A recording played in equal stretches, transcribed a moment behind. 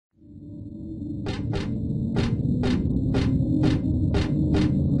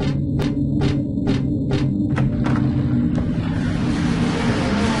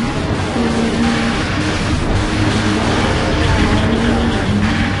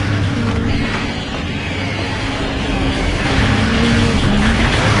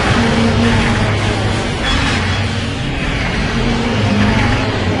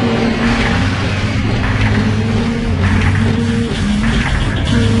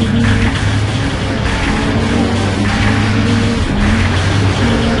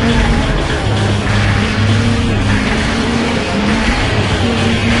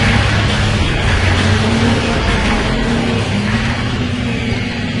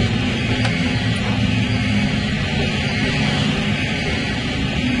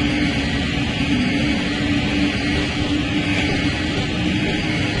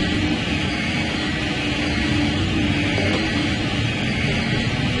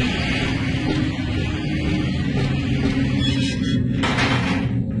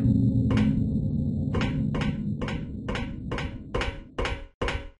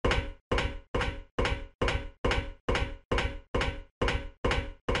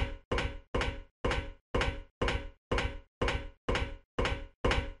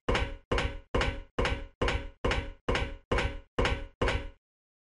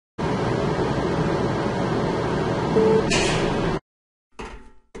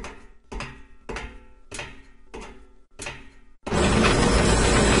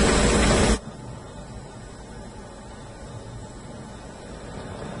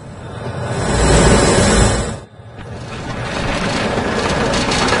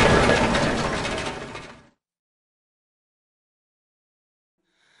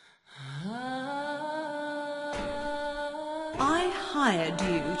hired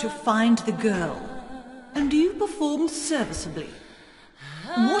you to find the girl, and you performed serviceably.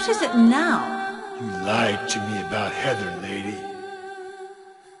 What is it now? You lied to me about Heather, lady.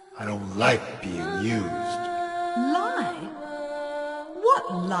 I don't like being used. Lie?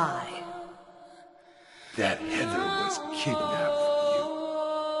 What lie? That Heather was kidnapped from you.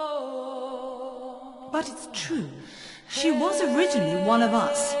 But it's true. She was originally one of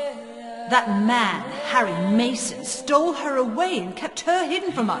us. That man, Harry Mason, stole her away and kept her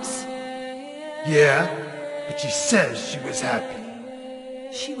hidden from us. Yeah, but she says she was happy.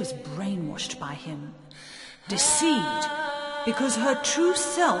 She was brainwashed by him, deceived, because her true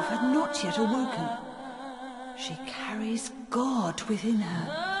self had not yet awoken. She carries God within her.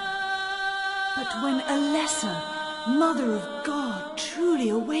 But when a lesser Mother of God truly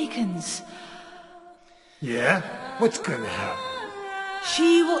awakens... Yeah? What's gonna happen?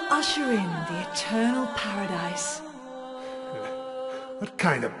 She will usher in the eternal paradise. What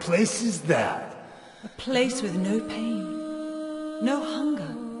kind of place is that? A place with no pain, no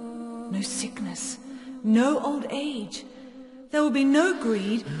hunger, no sickness, no old age. There will be no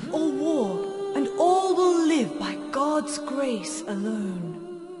greed or war, and all will live by God's grace alone.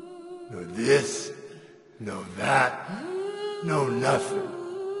 No this, no that, no nothing.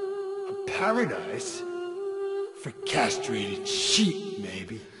 A paradise? For castrated sheep,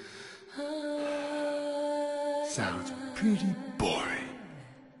 maybe. Sounds pretty boring.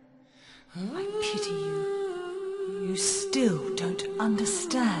 I pity you. You still don't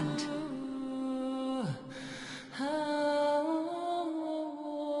understand.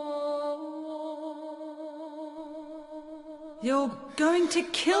 You're going to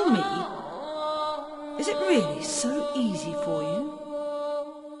kill me? Is it really so easy for you?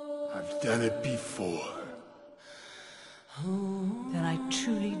 I've done it before. Then I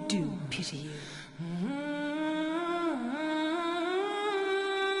truly do pity you.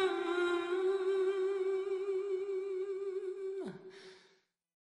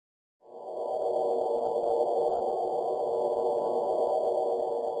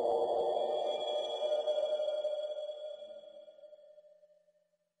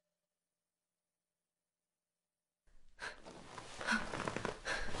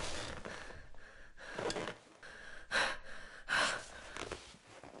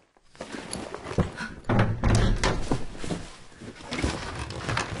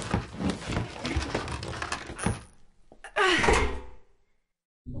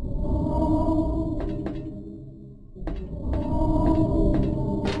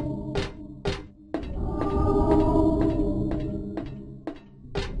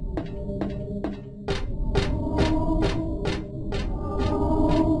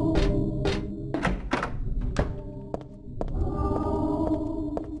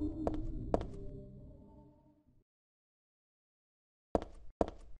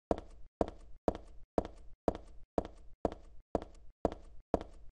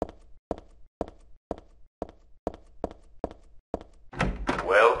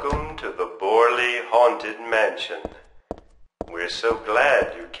 Welcome to the Borley Haunted Mansion. We're so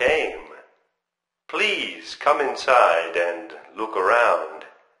glad you came. Please come inside and look around.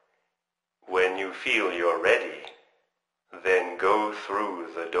 When you feel you're ready, then go through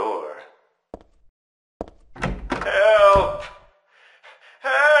the door. Help!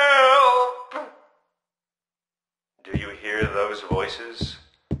 Help! Do you hear those voices?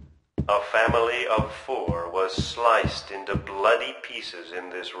 A family of 4 was sliced into bloody pieces in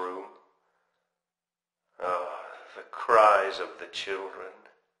this room. Ah, the cries of the children.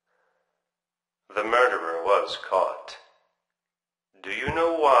 The murderer was caught. Do you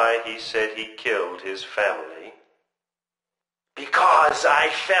know why he said he killed his family? Because I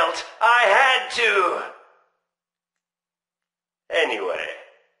felt I had to! Anyway,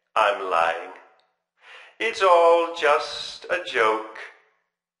 I'm lying. It's all just a joke.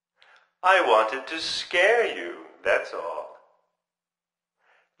 I wanted to scare you, that's all.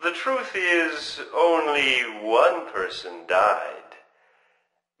 The truth is, only one person died.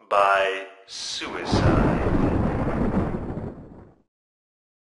 By suicide.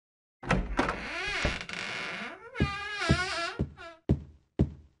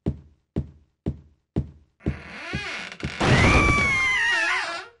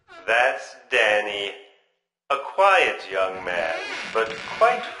 That's Danny. A quiet young man, but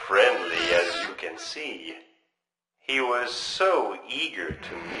quite friendly as you can see. He was so eager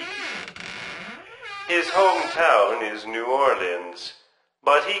to meet you. His hometown is New Orleans,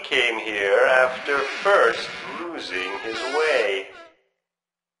 but he came here after first losing his way.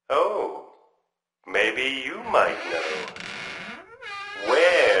 Oh, maybe you might know.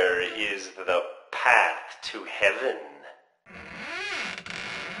 Where is the path to heaven?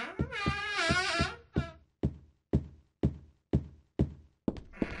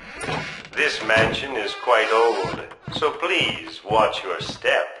 mansion is quite old, so please watch your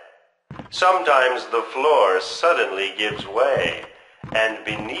step. Sometimes the floor suddenly gives way, and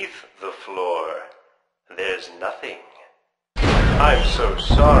beneath the floor, there's nothing. I'm so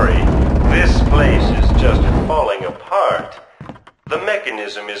sorry. This place is just falling apart. The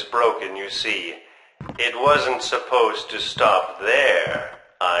mechanism is broken, you see. It wasn't supposed to stop there,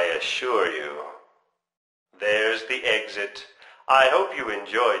 I assure you. There's the exit. I hope you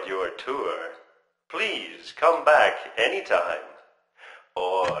enjoyed your tour. Please come back anytime.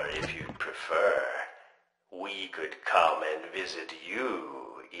 Or if you'd prefer, we could come and visit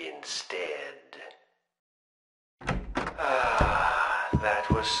you instead. That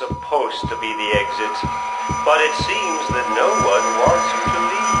was supposed to be the exit, but it seems that no one wants you to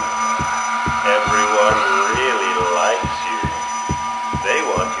leave. Everyone really likes you. They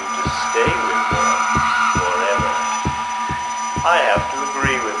want you to stay with them forever. I have to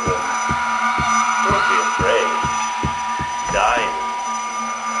agree with them. Don't be afraid. Dine.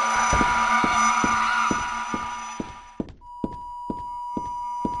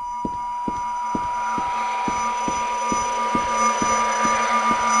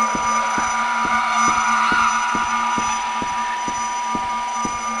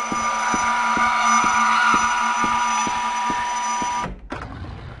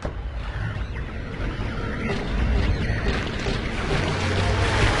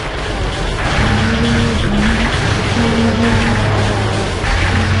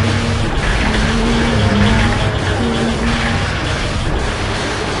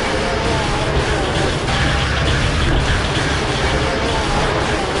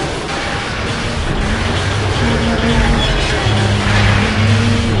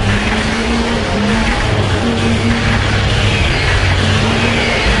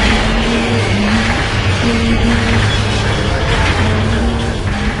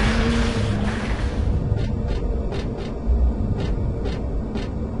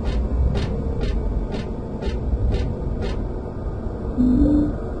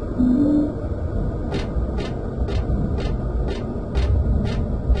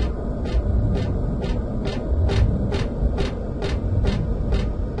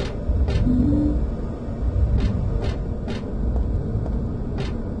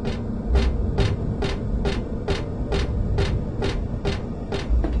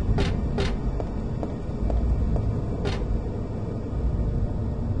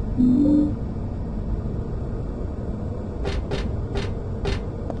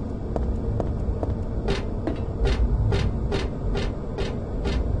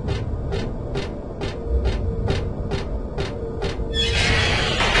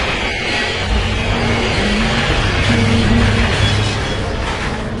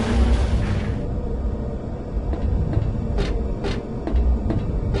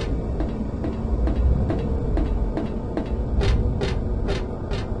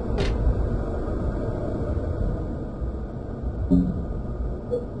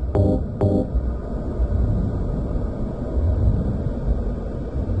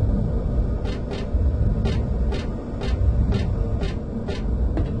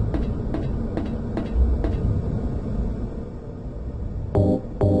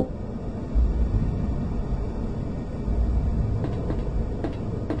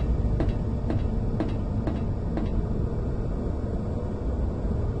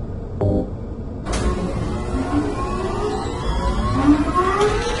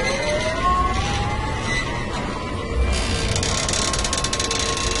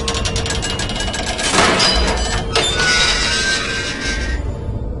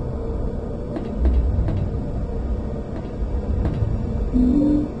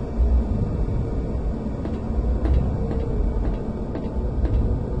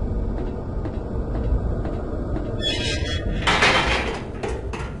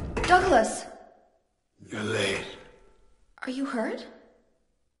 Douglas! You're late. Are you hurt?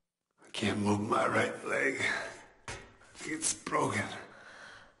 I can't move my right leg. I think it's broken.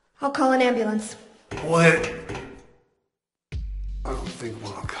 I'll call an ambulance. What? I don't think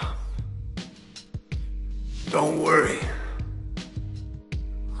one will come. Don't worry.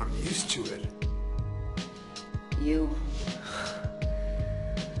 I'm used to it. You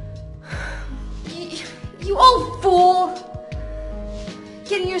old fool!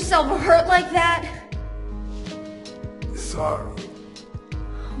 Getting yourself hurt like that? Sorry.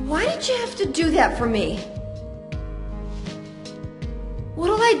 Why did you have to do that for me?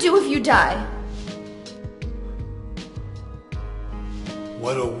 What'll I do if you die?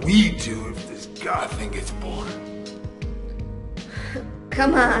 What'll we do if this god thing gets born?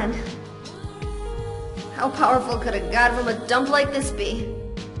 Come on. How powerful could a god from a dump like this be?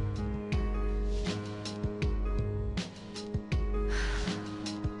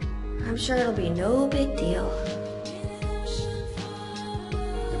 I'm sure it'll be no big deal.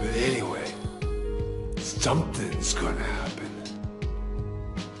 Yeah, but anyway, something's gonna happen.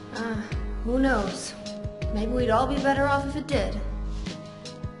 Who knows? Maybe we'd all be better off if it did.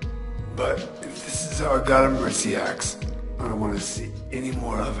 But if this is how a God of Mercy acts, I don't want to see any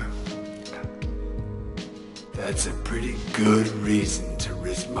more of him. That's a pretty good reason to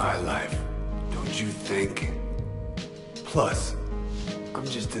risk my life, don't you think? Plus, I'm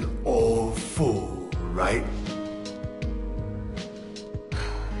just an old fool, right?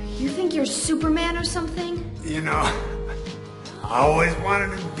 You think you're Superman or something? You know, I always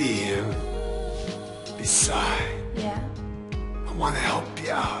wanted to be him. Besides, Yeah. I want to help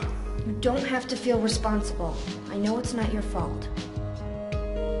you out. You don't have to feel responsible. I know it's not your fault.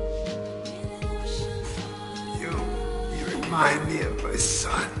 You remind me of my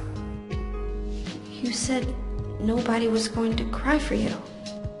son. You said nobody was going to cry for you.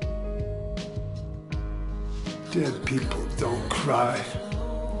 Dead people don't cry.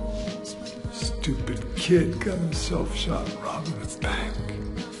 Stupid kid got himself shot robbing a bank.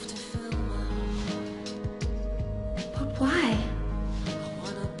 But why?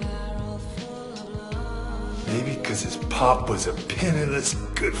 Maybe because his pop was a penniless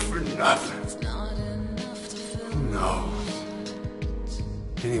good-for-nothing. Who knows?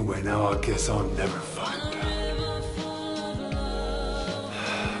 Anyway, now I guess I'll never find out.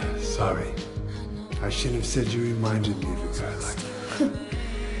 Sorry. I shouldn't have said you reminded me of a guy like you.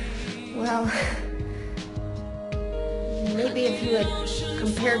 Well, maybe if you had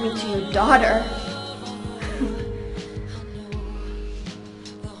compared me to your daughter.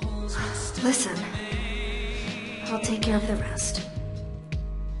 Listen, I'll take care of the rest.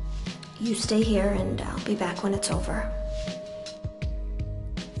 You stay here and I'll be back when it's over.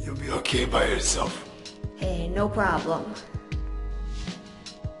 You'll be okay by yourself. Hey, no problem.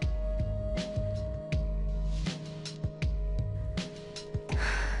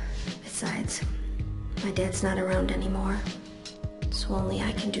 Besides, my dad's not around anymore, so only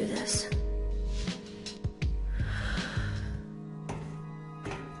I can do this.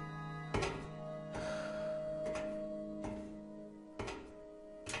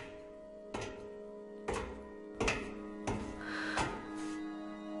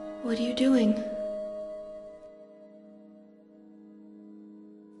 What are you doing?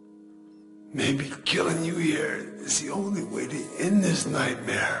 Maybe killing you here is the only way to end this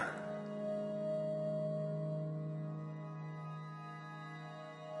nightmare.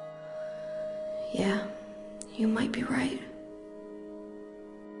 Yeah, you might be right.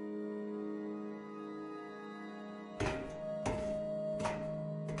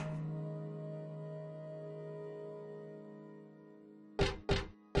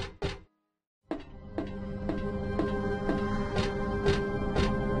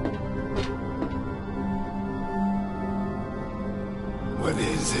 What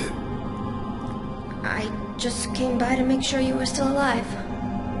is it? I just came by to make sure you were still alive.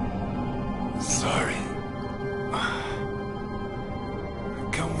 Sorry. I'd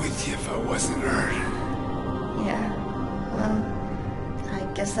come with you if I wasn't hurt. Yeah, well, I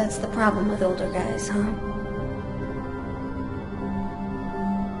guess that's the problem with older guys, huh?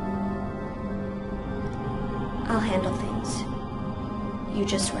 I'll handle things. You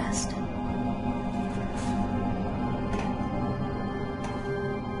just rest.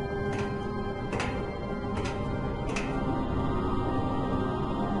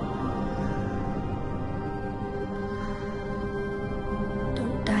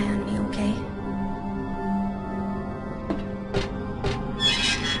 Don't die on me, okay?